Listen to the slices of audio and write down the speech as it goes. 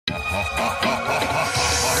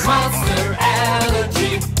Monster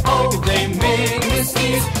Allergy, oh, they make me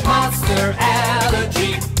sneeze. Monster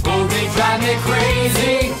Allergy, oh, they drive me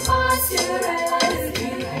crazy. Monster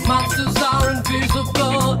Allergy. Monsters are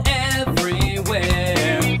invisible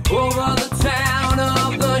everywhere, over the town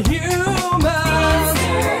of the humans.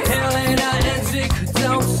 Elena and Zick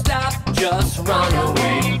don't stop, just run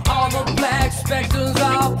away. All the black specters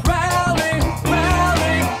are prowling,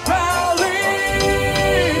 prowling, prowling.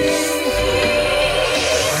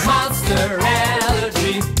 Monster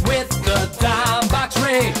Allergy with the dime box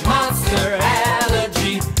ray. Monster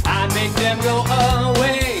Allergy, I make them go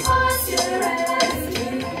away. Monster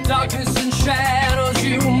Allergy. Darkness and shadows,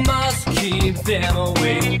 you must keep them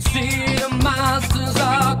away. See, the monsters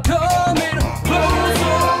are coming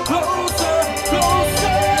closer, closer,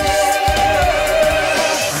 closer.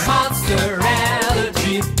 Monster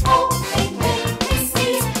Allergy, oh, they make me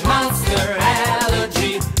sneeze. Monster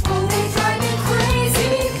Allergy, oh, they drive me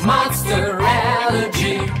crazy. Monster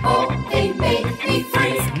Allergy, oh, they make me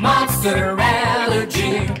freeze. Monster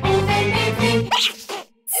Allergy, oh, they make me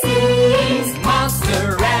sneeze.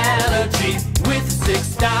 Monster Allergy with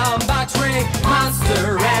 6 down box ring.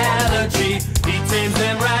 Monster Allergy, he tames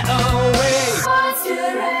them right away.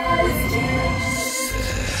 Monster Allergy.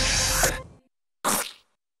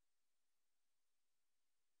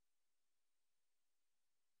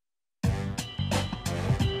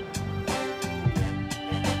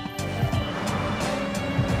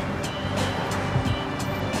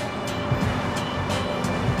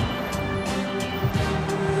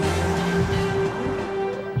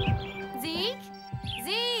 Zeke?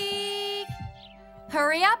 Zeke!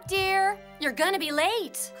 Hurry up, dear. You're gonna be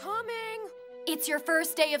late. Coming. It's your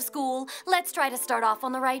first day of school. Let's try to start off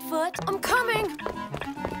on the right foot. I'm coming.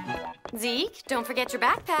 Zeke, don't forget your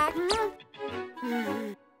backpack.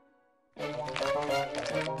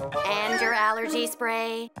 And your allergy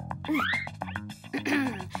spray.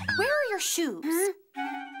 Where are your shoes?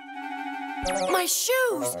 My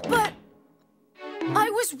shoes, but I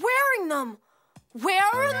was wearing them.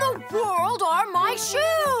 Where in the world are my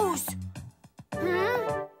shoes?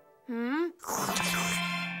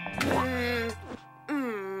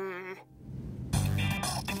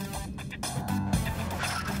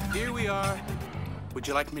 Here we are. Would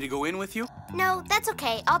you like me to go in with you? No, that's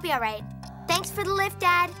okay. I'll be all right. Thanks for the lift,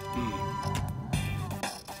 Dad.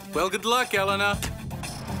 Well, good luck, Elena.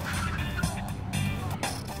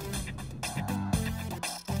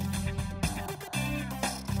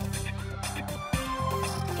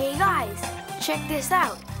 Hey, guys, check this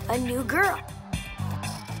out. A new girl.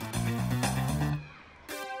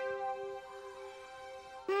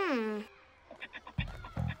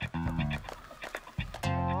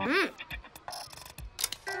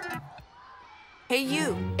 Hey,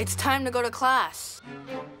 you. It's time to go to class.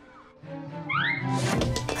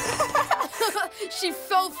 She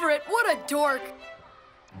fell for it. What a dork.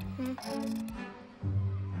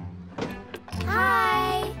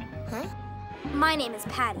 Hi. Huh? My name is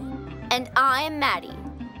Patty. And I'm Maddie.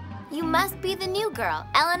 You must be the new girl,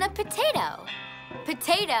 Elena Potato.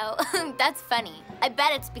 Potato? That's funny. I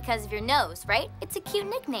bet it's because of your nose, right? It's a cute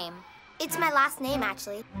nickname. It's my last name,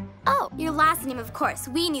 actually. Oh, Your last name, of course.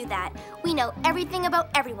 We knew that. We know everything about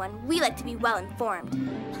everyone. We like to be well informed.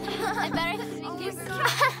 I better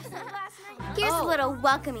Here's a little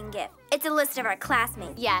welcoming gift. It's a list of our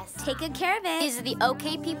classmates. Yes. Take good care of it. These are the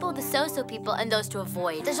okay people, the so-so people, and those to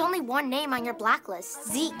avoid. There's only one name on your blacklist,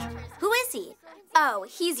 Zeke. Who is he? Oh,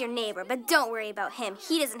 he's your neighbor, but don't worry about him.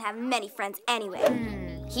 He doesn't have many friends anyway.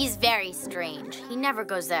 He's very strange. He never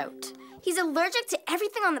goes out. He's allergic to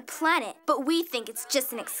everything on the planet, but we think it's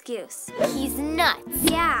just an excuse. He's nuts.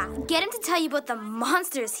 Yeah, get him to tell you about the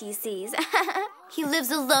monsters he sees. He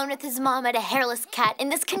lives alone with his mom and a hairless cat in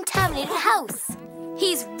this contaminated house.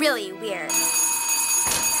 He's really weird.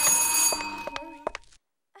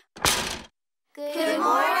 Good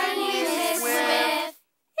morning, Miss Swift.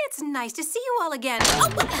 It's nice to see you all again.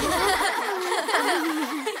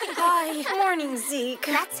 Hi. Morning, Zeke.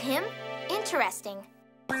 That's him? Interesting.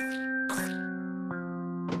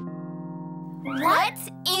 What?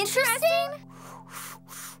 Interesting?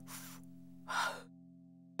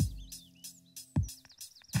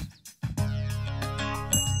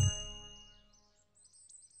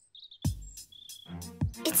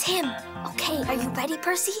 It's him. Okay, are you ready,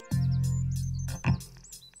 Percy?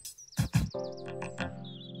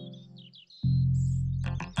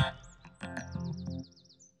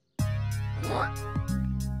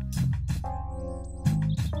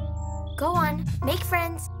 Go on, make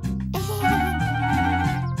friends.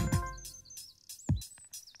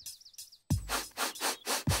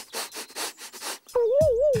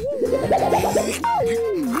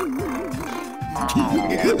 Oh,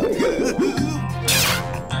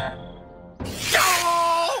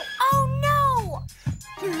 no!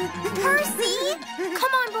 Percy!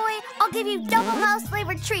 Come on, boy. I'll give you double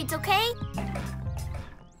mouse-flavored treats, okay?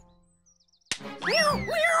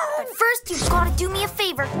 But first, you've got to do me a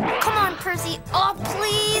favor. Come on, Percy. Oh,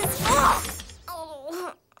 please. Oh.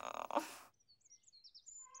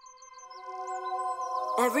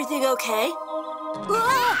 Everything okay?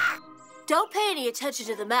 Ah! Don't pay any attention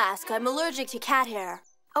to the mask. I'm allergic to cat hair.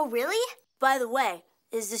 Oh, really? By the way,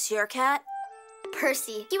 is this your cat?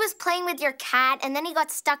 Percy, he was playing with your cat, and then he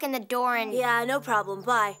got stuck in the door and... Yeah, no problem.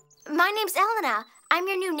 Bye. My name's Elena. I'm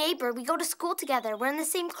your new neighbor. We go to school together. We're in the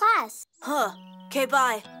same class. Huh. Okay,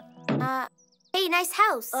 bye. Hey, nice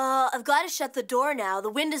house. I've got to shut the door now. The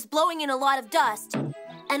wind is blowing in a lot of dust.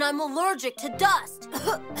 And I'm allergic to dust.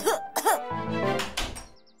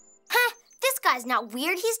 Huh, this guy's not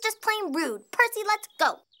weird. He's just plain rude. Percy, let's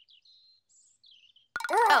go.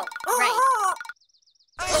 Oh, right.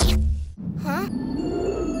 Huh?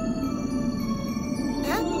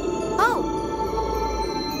 Huh? Oh.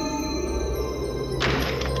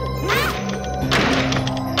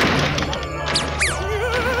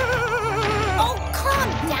 Oh, calm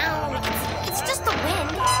down. It's just the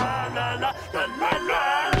wind.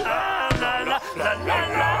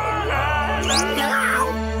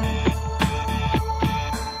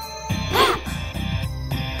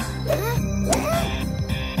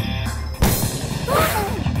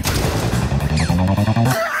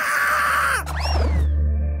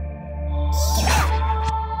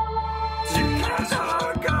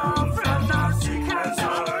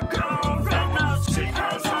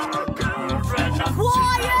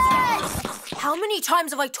 How many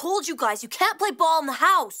times have I told you guys you can't play ball in the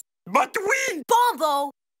house? But we...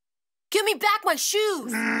 Bombo! Give me back my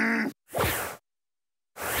shoes!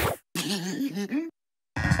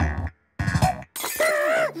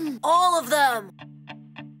 All of them!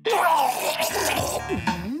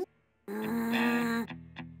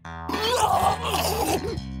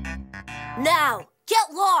 Now,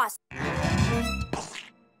 get lost!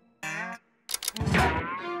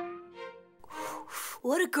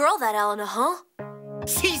 What a girl that Elena, huh?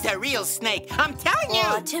 She's a real snake, I'm telling you!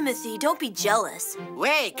 Aw, Timothy, don't be jealous.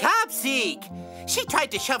 Wake up, Zeke! She tried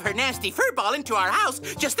to shove her nasty fur ball into our house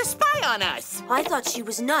just to spy on us. I thought she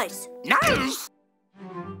was nice. Nice?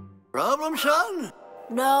 Problem, son?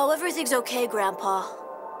 No, everything's okay, Grandpa.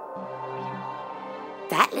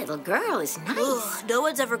 That little girl is nice. Ugh, no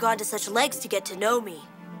one's ever gone to such lengths to get to know me.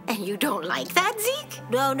 And you don't like that, Zeke?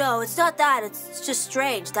 No, it's not that. It's just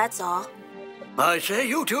strange, that's all. I say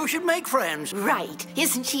you two should make friends. Right.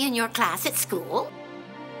 Isn't she in your class at school?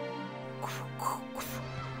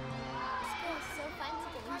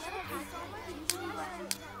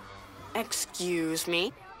 Excuse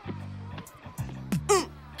me?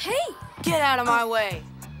 Hey! Get out of my way!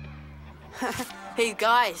 Hey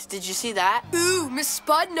guys, did you see that? Ooh, Miss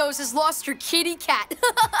Spudnose has lost her kitty cat.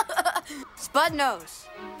 Spudnose!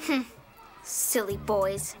 Silly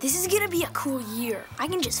boys. This is gonna be a cool year. I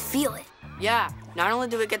can just feel it. Yeah, not only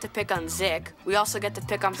do we get to pick on Zick, we also get to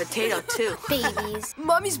pick on Potato, too. Babies.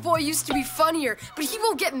 Mommy's boy used to be funnier, but he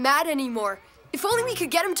won't get mad anymore. If only we could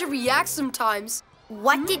get him to react sometimes.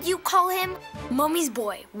 What did you call him? Mommy's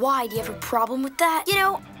boy. Why? Do you have a problem with that? You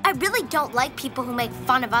know, I really don't like people who make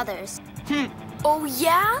fun of others. Oh,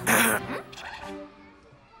 yeah?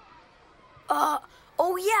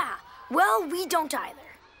 Oh, yeah. Well, we don't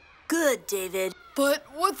either. Good, David. But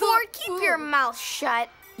what the... Or keep your mouth shut.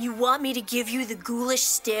 You want me to give you the ghoulish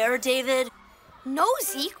stare, David? No,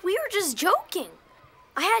 Zeke, we were just joking.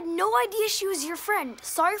 I had no idea she was your friend.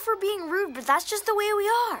 Sorry for being rude, but that's just the way we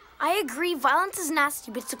are. I agree, violence is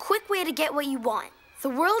nasty, but it's a quick way to get what you want. The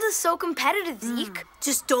world is so competitive, Zeke.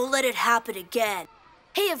 Just don't let it happen again.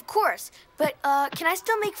 Hey, of course, but can I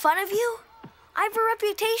still make fun of you? I have a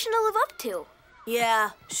reputation to live up to.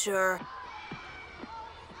 Yeah, sure.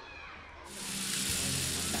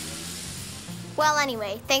 Well,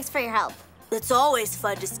 anyway, thanks for your help. It's always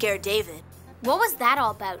fun to scare David. What was that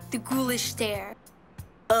all about? The ghoulish stare.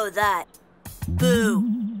 Oh, that. Boo.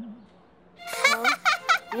 Huh?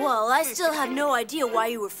 Well, I still have no idea why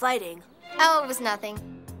you were fighting. Oh, it was nothing.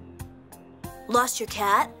 Lost your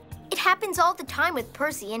cat? It happens all the time with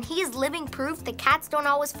Percy, and he is living proof that cats don't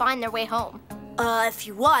always find their way home. If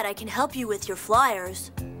you want, I can help you with your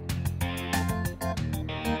flyers.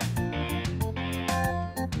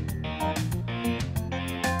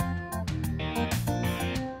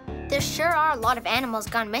 There sure are a lot of animals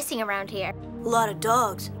gone missing around here. A lot of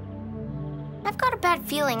dogs. I've got a bad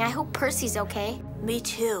feeling. I hope Percy's okay. Me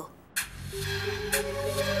too.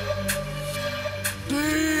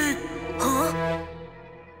 Zeke! Huh?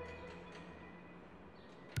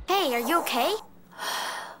 Hey, are you okay?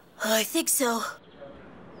 I think so.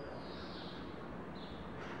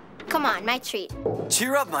 Come on, my treat.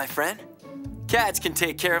 Cheer up, my friend. Cats can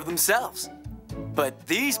take care of themselves. But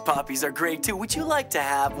these puppies are great too. Would you like to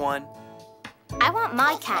have one? I want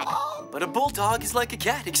my cat. But a bulldog is like a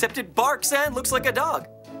cat, except it barks and looks like a dog.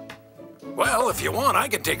 Well, if you want, I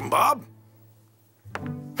can take them, Bob.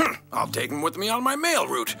 I'll take them with me on my mail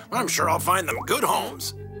route. I'm sure I'll find them good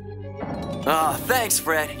homes. Oh, thanks,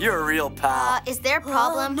 Fred. You're a real pal. Is there a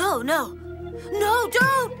problem? No,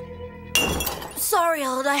 don't! Sorry,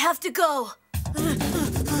 Ellen, I have to go.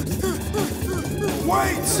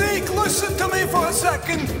 Wait, Zeke, listen to me for a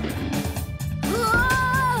second.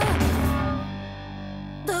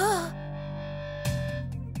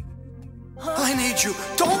 I need you.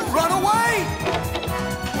 Don't run away!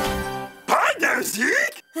 Hi there,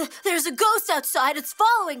 Zeke! There's a ghost outside. It's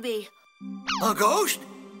following me. A ghost?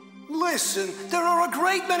 Listen, there are a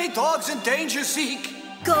great many dogs in danger, Zeke.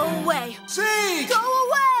 Go away. Zeke! Go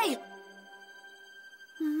away!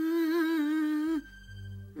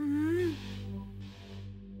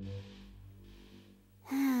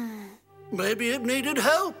 Maybe it needed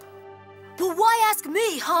help. But why ask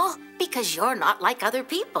me, huh? Because you're not like other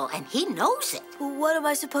people, and he knows it. Well, what am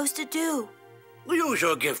I supposed to do? Use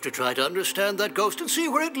your gift to try to understand that ghost and see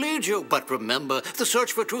where it leads you. But remember, the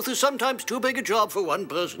search for truth is sometimes too big a job for one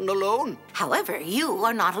person alone. However, you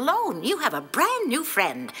are not alone. You have a brand new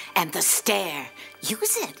friend, and the stare.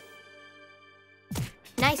 Use it.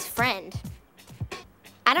 Nice friend.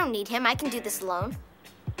 I don't need him. I can do this alone.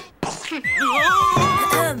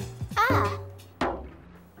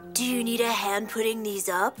 Do you need a hand putting these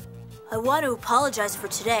up? I want to apologize for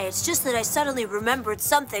today. It's just that I suddenly remembered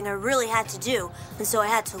something I really had to do, and so I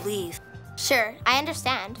had to leave. Sure, I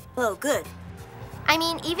understand. Oh, good. I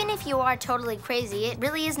mean, even if you are totally crazy, it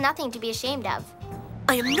really is nothing to be ashamed of.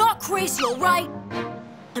 I am not crazy, all right?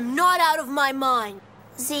 I'm not out of my mind.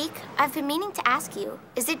 Zeke, I've been meaning to ask you,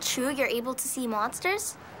 is it true you're able to see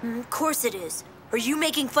monsters? Of course it is. Are you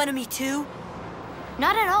making fun of me too?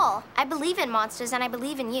 Not at all. I believe in monsters and I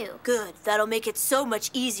believe in you. Good. That'll make it so much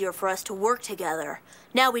easier for us to work together.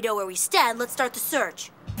 Now we know where we stand, let's start the search.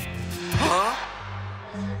 Huh?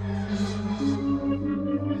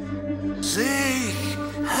 Zeke,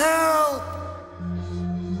 help!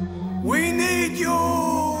 We need you!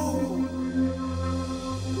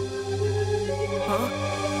 Huh?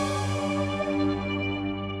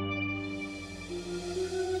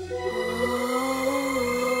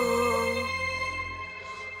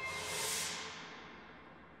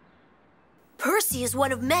 Percy is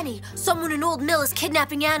one of many. Someone in Oldmill is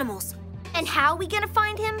kidnapping animals. And how are we gonna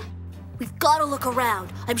find him? We've got to look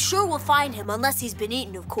around. I'm sure we'll find him, unless he's been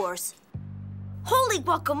eaten, of course. Holy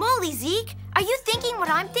guacamole, Zeke! Are you thinking what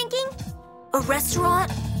I'm thinking? A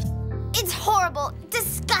restaurant? It's horrible,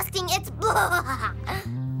 disgusting, it's blah.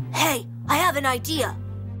 Hey, I have an idea.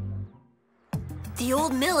 The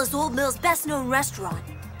Old Mill is Oldmill's best-known restaurant.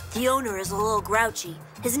 The owner is a little grouchy.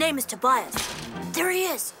 His name is Tobias. There he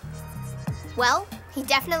is. Well, he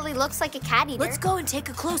definitely looks like a cat eater. Let's go and take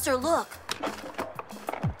a closer look.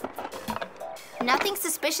 Nothing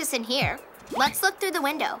suspicious in here. Let's look through the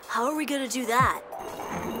window. How are we gonna do that?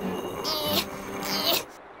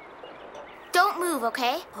 Don't move,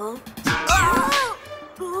 okay? Huh?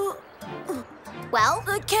 Well?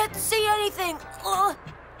 I can't see anything.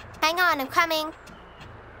 Hang on, I'm coming.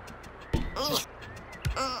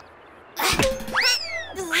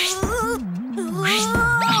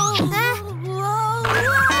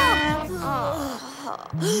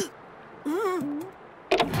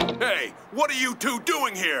 Hey, what are you two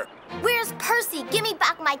doing here? Where's Percy? Give me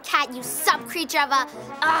back my cat, you sub-creature of a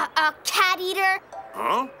cat eater.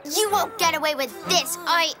 Huh? You won't get away with this.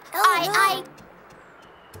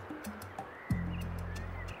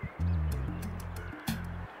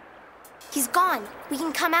 He's gone. We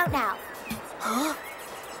can come out now. Huh?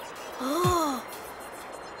 Oh.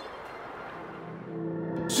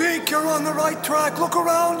 Zeke, you're on the right track. Look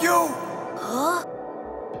around you. Huh?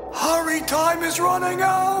 Hurry, time is running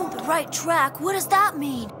out. The right track? What does that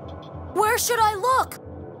mean? Where should I look?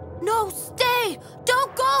 No, stay!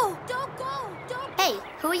 Don't go! Don't go! Don't Hey,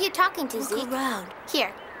 who are you talking to, look Zeke? around.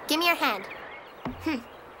 Here, give me your hand.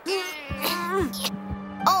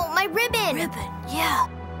 Oh, my ribbon! Ribbon, yeah.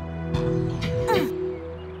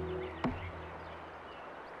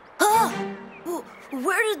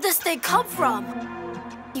 Where did this thing come from?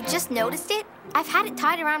 You just noticed it? I've had it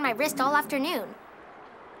tied around my wrist all afternoon.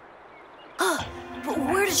 But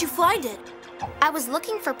where did you find it? I was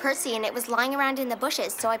looking for Percy and it was lying around in the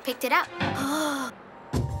bushes, so I picked it up.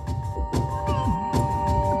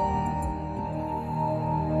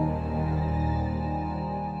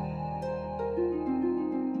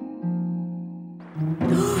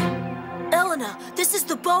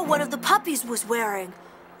 saw one of the puppies was wearing.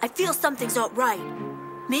 I feel something's not right.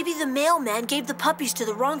 Maybe the mailman gave the puppies to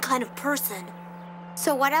the wrong kind of person.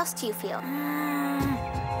 So what else do you feel?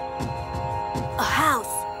 A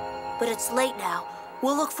house. But it's late now.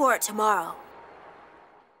 We'll look for it tomorrow.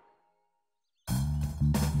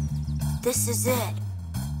 This is it.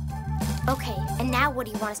 Okay, and now what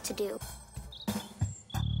do you want us to do?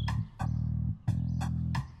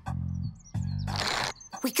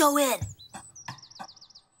 We go in.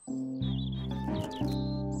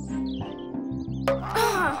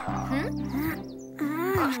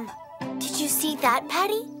 Did you see that,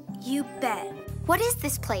 Patty? You bet. What is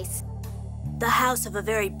this place? The house of a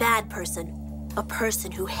very bad person. A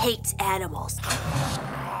person who hates animals.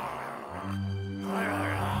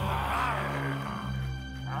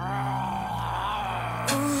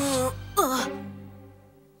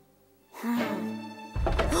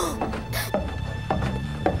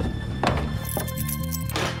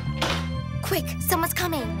 Quick, someone's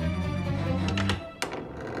coming.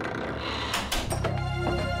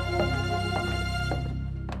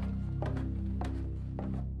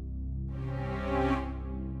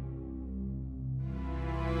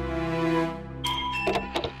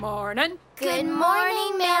 Morning. Good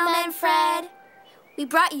morning, Mailman Fred. We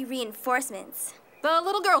brought you reinforcements. The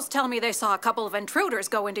little girls tell me they saw a couple of intruders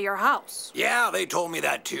go into your house. Yeah, they told me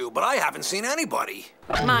that too, but I haven't seen anybody.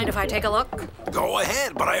 Mind if I take a look? Go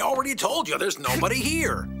ahead, but I already told you there's nobody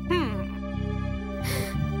here.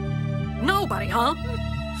 Nobody, huh?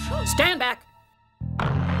 Stand back.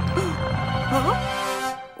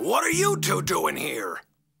 What are you two doing here?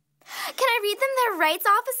 Can I read them their rights,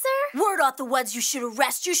 officer? Word off the ones you should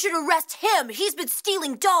arrest. You should arrest him. He's been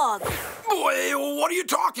stealing dogs. Boy, what are you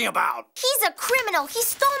talking about? He's a criminal. He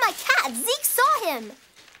stole my cat. Zeke saw him.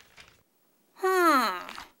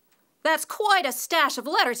 That's quite a stash of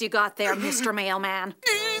letters you got there, Mr. Mailman.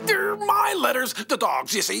 They're my letters. The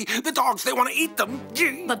dogs, you see. The dogs, they want to eat them.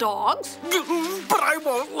 The dogs? But I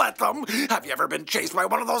won't let them. Have you ever been chased by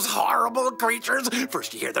one of those horrible creatures?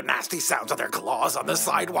 First you hear the nasty sounds of their claws on the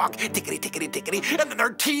sidewalk. Tickety, tickety, tickety. And then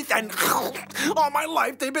their teeth and... all my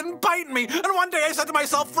life they've been biting me. And one day I said to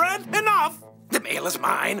myself, Fred, enough. The mail is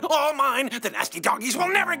mine. All mine. The nasty doggies will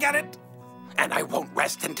never get it. And I won't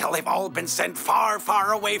rest until they've all been sent far,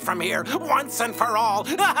 far away from here, once and for all.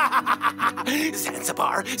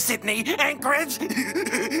 Zanzibar, Sydney, Anchorage.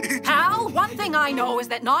 Hal, one thing I know is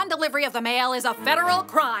that non-delivery of the mail is a federal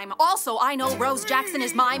crime. Also, I know Rose Jackson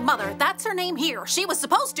is my mother. That's her name here. She was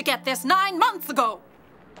supposed to get this 9 months ago.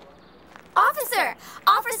 Officer!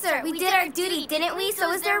 Officer, we did our duty, didn't we?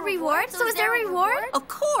 So is there a reward? Of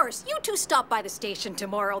course. You two stop by the station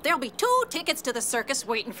tomorrow. There'll be 2 tickets to the circus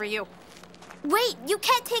waiting for you. Wait, you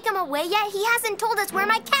can't take him away yet? He hasn't told us where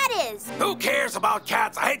my cat is. Who cares about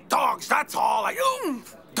cats? I hate dogs, that's all.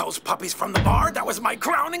 Those puppies from the bar, that was my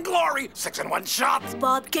crowning glory. 6 in 1 shot.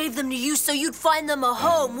 Bob gave them to you so you'd find them a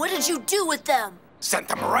home. What did you do with them? Sent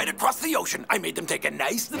them right across the ocean. I made them take a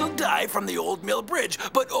nice little dive from the Oldmill Bridge.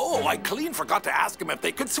 But oh, I clean forgot to ask them if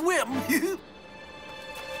they could swim.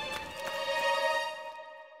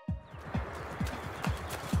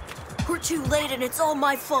 We're too late and it's all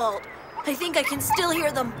my fault. I think I can still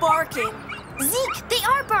hear them barking. Zeke, they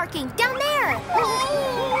are barking down there.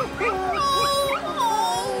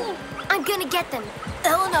 I'm gonna get them.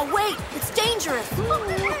 Elena, wait! It's dangerous.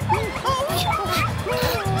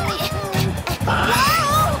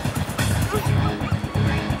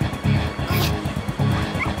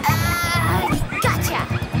 Gotcha.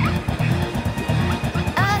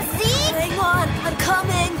 Zeke? Hang on, I'm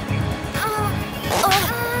coming.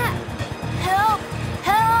 Help!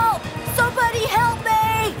 Help! Somebody help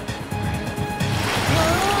me!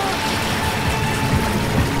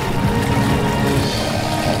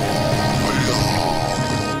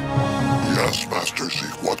 Yes, Master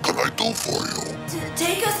Zeke, what can I do for you?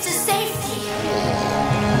 Take us to safety.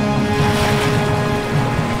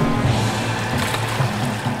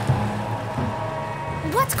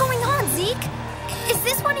 What's going on, Zeke? Is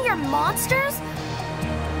this one of your monsters?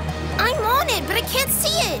 I'm on it, but I can't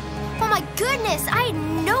see it. Oh my goodness, I had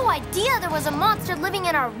no idea there was a monster living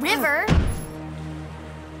in our river.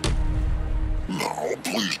 Now,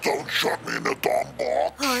 please don't shut me in a dumb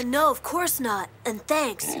box. No, of course not. And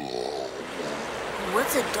thanks.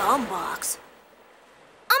 What's a dumb box?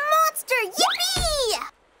 A monster! Yippee!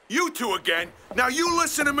 You two again. Now you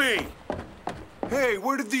listen to me. Hey,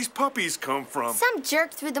 where did these puppies come from? Some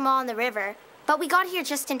jerk threw them all in the river, but we got here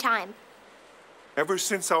just in time. Ever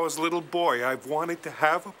since I was a little boy, I've wanted to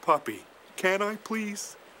have a puppy. Can I,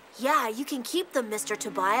 please? Yeah, you can keep them, Mr.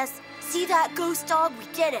 Tobias. See that ghost dog? We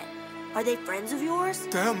did it. Are they friends of yours?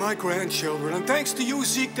 They're my grandchildren, and thanks to you,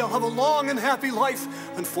 Zeke, they'll have a long and happy life.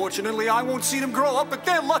 Unfortunately, I won't see them grow up, but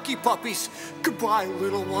they're lucky puppies. Goodbye,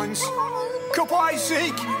 little ones. Goodbye,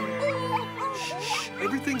 Zeke. Shh,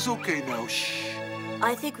 everything's okay now. Shh.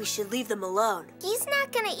 I think we should leave them alone. He's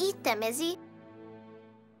not gonna eat them, is he?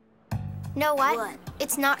 Know what?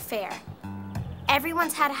 It's not fair.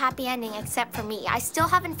 Everyone's had a happy ending except for me. I still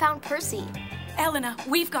haven't found Percy. Elena,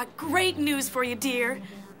 we've got great news for you, dear.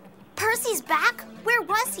 Percy's back? Where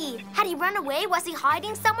was he? Had he run away? Was he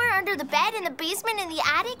hiding somewhere under the bed, in the basement, in the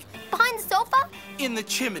attic, behind the sofa? In the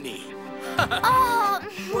chimney.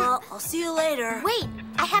 Well, I'll see you later. Wait,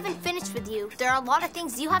 I haven't finished with you. There are a lot of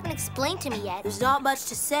things you haven't explained to me yet. There's not much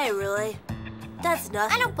to say, really. That's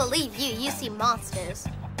nothing. I don't believe you. You see monsters.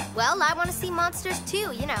 Well, I want to see monsters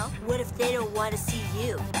too, you know. What if they don't want to see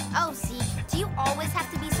you? Oh, Zeke, do you always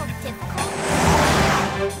have to be so difficult?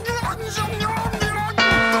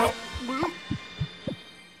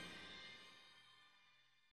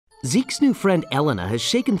 Zeke's new friend Elena has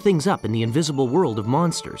shaken things up in the invisible world of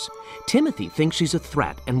monsters. Timothy thinks she's a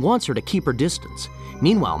threat and wants her to keep her distance.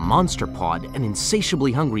 Meanwhile, Monster Pod, an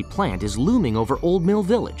insatiably hungry plant, is looming over Oldmill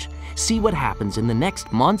Village. See what happens in the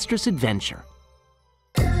next monstrous adventure.